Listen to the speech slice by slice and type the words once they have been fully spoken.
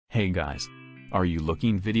Hey guys! Are you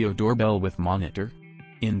looking video doorbell with monitor?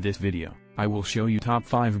 In this video, I will show you top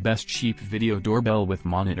 5 best cheap video doorbell with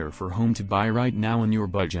monitor for home to buy right now in your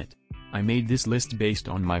budget. I made this list based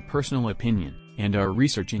on my personal opinion, and our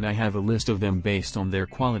research, and I have a list of them based on their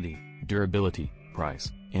quality, durability,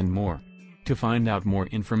 price, and more. To find out more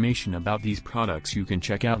information about these products, you can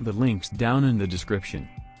check out the links down in the description.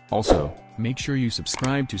 Also, make sure you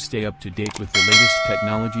subscribe to stay up to date with the latest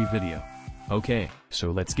technology video. Okay, so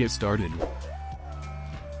let's get started.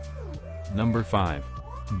 Number 5.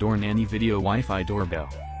 Doornanny Video Wi-Fi Doorbell.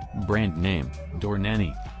 Brand name,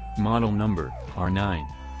 Doornanny. Model number, R9.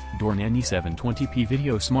 Doornanny 720p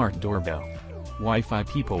Video Smart Doorbell. Wi-Fi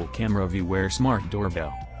Peephole Camera Viewer Smart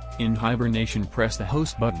Doorbell. In hibernation, press the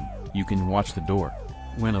host button, you can watch the door.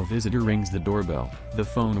 When a visitor rings the doorbell, the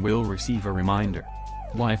phone will receive a reminder.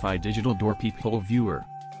 Wi-Fi Digital Door Peephole Viewer.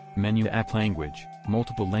 Menu app language,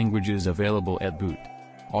 multiple languages available at boot.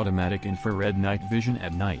 Automatic infrared night vision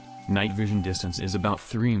at night. Night vision distance is about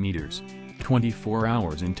 3 meters. 24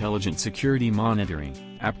 hours intelligent security monitoring.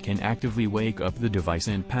 App can actively wake up the device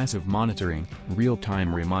and passive monitoring,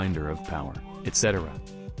 real-time reminder of power, etc.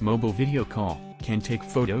 Mobile video call, can take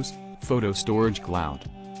photos, photo storage cloud.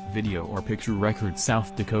 Video or picture record.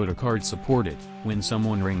 South Dakota card supported. When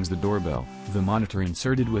someone rings the doorbell, the monitor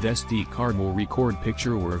inserted with SD card will record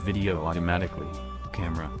picture or video automatically.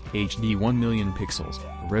 Camera, HD 1 million pixels,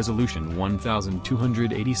 resolution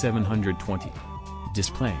 1280x720.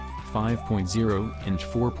 Display, 5.0-inch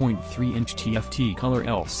 4.3-inch TFT color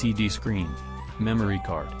LCD screen. Memory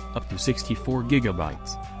card, up to 64 GB.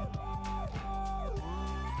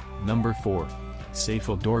 Number 4.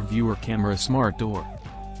 Saful Door Viewer Camera Smart Door.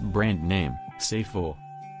 Brand name, Saful.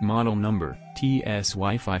 Model number, TS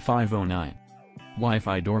Wi-Fi 509.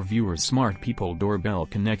 Wi-Fi Door Viewer Smart Peephole Doorbell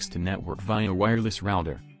connects to network via wireless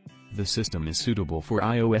router. The system is suitable for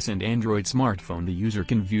iOS and Android smartphone. The user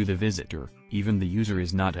can view the visitor, even the user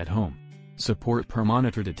is not at home. Support per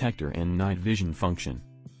monitor detector and night vision function.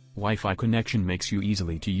 Wi-Fi connection makes you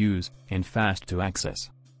easily to use, and fast to access.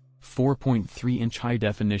 4.3-inch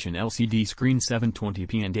high-definition LCD screen,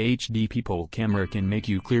 720p and HD peephole camera can make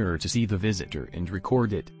you clearer to see the visitor and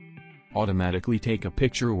record it. Automatically take a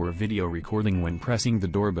picture or video recording when pressing the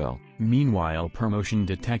doorbell, meanwhile per motion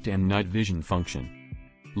detect and night vision function.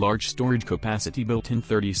 Large storage capacity, built-in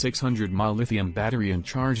 3600 mAh lithium battery and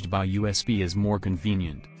charged by USB is more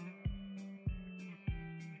convenient.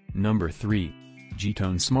 Number 3.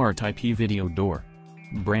 Jeatone Smart IP Video Door.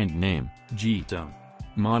 Brand name, Jeatone.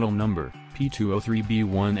 Model number,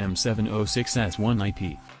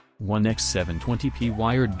 P203B1M706S1IP. 1x720p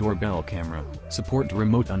Wired Doorbell Camera, support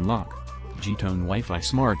remote unlock. Jeatone Wi-Fi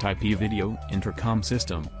Smart IP Video Intercom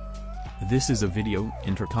System. This is a video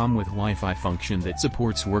intercom with Wi-Fi function that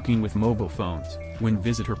supports working with mobile phones. When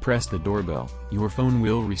visitor press the doorbell, your phone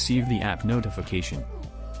will receive the app notification.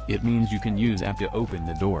 It means you can use app to open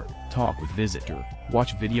the door, talk with visitor,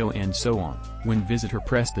 watch video and so on. When visitor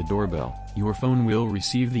press the doorbell, your phone will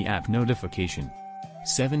receive the app notification.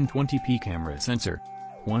 720p camera sensor.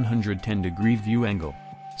 110-degree view angle.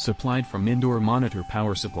 Supplied from indoor monitor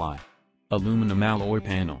power supply. Aluminum alloy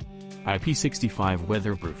panel. IP65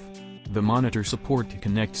 weatherproof. The monitor support to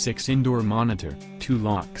connect 6 indoor monitor, 2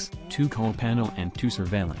 locks, 2 call panel and 2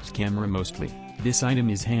 surveillance camera mostly. This item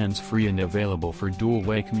is hands-free and available for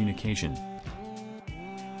dual-way communication.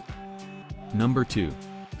 Number 2.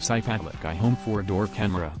 Cypatlic iHome 4-door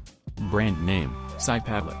camera. Brand name,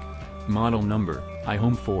 Cypatlic. Model number,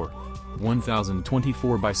 iHome 4.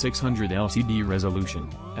 1024x600 LCD resolution,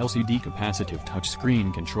 LCD capacitive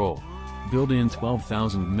touchscreen control. Built-in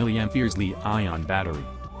 12,000 mAh Li-ion battery.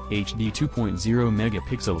 HD 2.0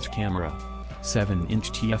 megapixels camera.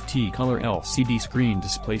 7-inch TFT color LCD screen.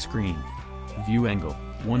 Display screen. View angle,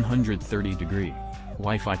 130 degree.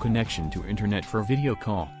 Wi-Fi connection to internet for video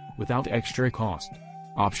call, without extra cost.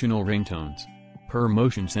 Optional ringtones. Per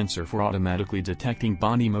motion sensor for automatically detecting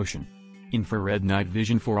body motion. Infrared night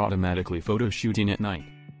vision for automatically photo shooting at night.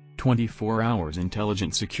 24 hours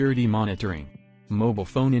intelligent security monitoring. Mobile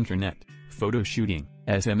phone internet, photo shooting,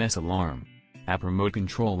 SMS alarm. App remote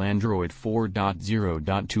control Android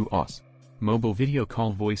 4.0.2 OS. Mobile video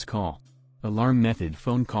call, voice call. Alarm method,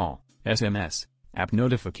 phone call, SMS, app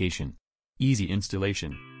notification. Easy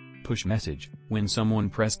installation. Push message, when someone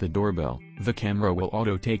press the doorbell, the camera will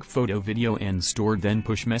auto take photo, video and store, then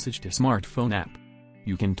push message to smartphone app.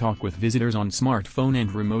 You can talk with visitors on smartphone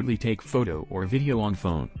and remotely take photo or video on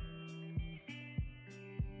phone.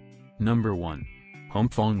 Number 1.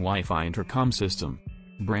 HomeFong Wi-Fi Intercom System.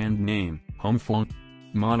 Brand name, HomeFong.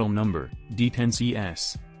 Model number,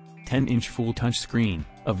 D10CS. 10-inch full touchscreen,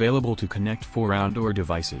 available to connect 4 outdoor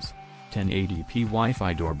devices. 1080p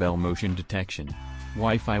Wi-Fi Doorbell Motion Detection.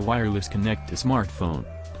 Wi-Fi Wireless Connect to Smartphone.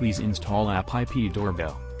 Please install app IP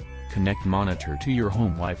Doorbell. Connect monitor to your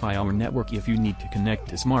home Wi-Fi or network if you need to connect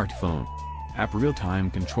to smartphone. App real-time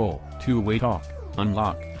control, two-way talk,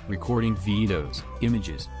 unlock, recording videos,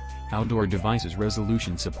 images. Outdoor devices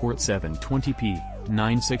resolution support 720p,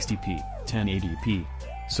 960p, 1080p.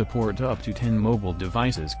 Support up to 10 mobile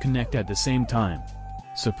devices connect at the same time.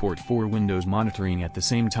 Support 4 Windows monitoring at the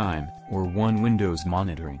same time, or 1 Windows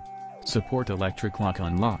monitoring. Support electric lock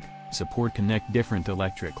unlock. Support connect different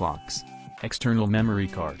electric locks. External memory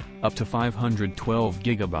card, up to 512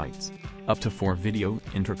 GB. Up to 4 video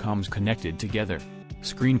intercoms connected together.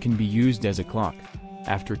 Screen can be used as a clock.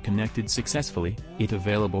 After connected successfully, it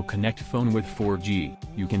available connect phone with 4G,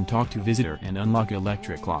 you can talk to visitor and unlock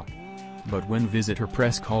electric lock. But when visitor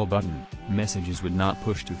press call button, messages would not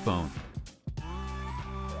push to phone.